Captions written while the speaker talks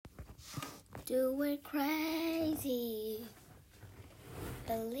do it crazy.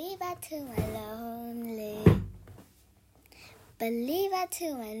 Believe I too am lonely. Believe I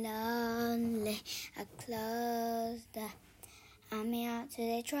too am lonely. I close the I'm out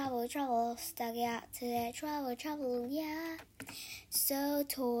today, trouble, stuck out today, trouble, yeah. So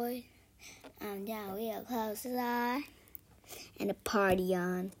toy, I'm down, we are close to lie, and the party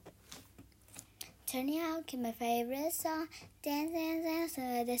on. Turning out, keep my favorite song, dance to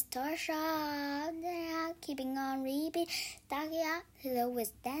the distortion. Turning out, keeping on repeat, stuck out to the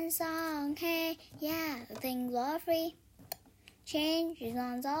West Dance song. Hey, yeah, the thing all free. Change is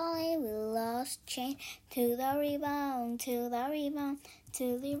on only we lost change to the rebound, to the rebound,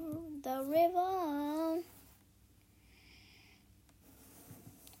 to the rebound.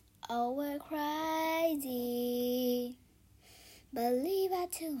 Oh, we're crazy. Believe I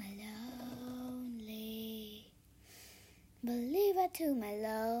too am lonely. Believe I too am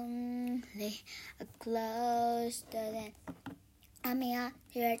lonely. I close the den. I'm out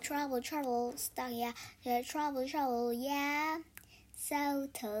here, trouble, stuck out here, trouble, yeah. So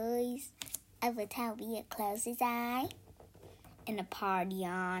toys, every time we get close his eye, and the party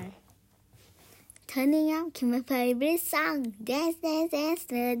on. Turning out, keep my favorite song, dance to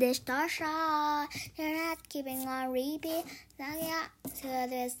the distortion. You're not keeping on repeat, stuck out to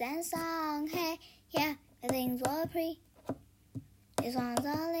this dance song. Hey, yeah, the things were free. This one's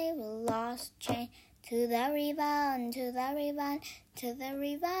only we lost change to the rebound, to the rebound, to the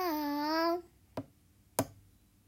rebound.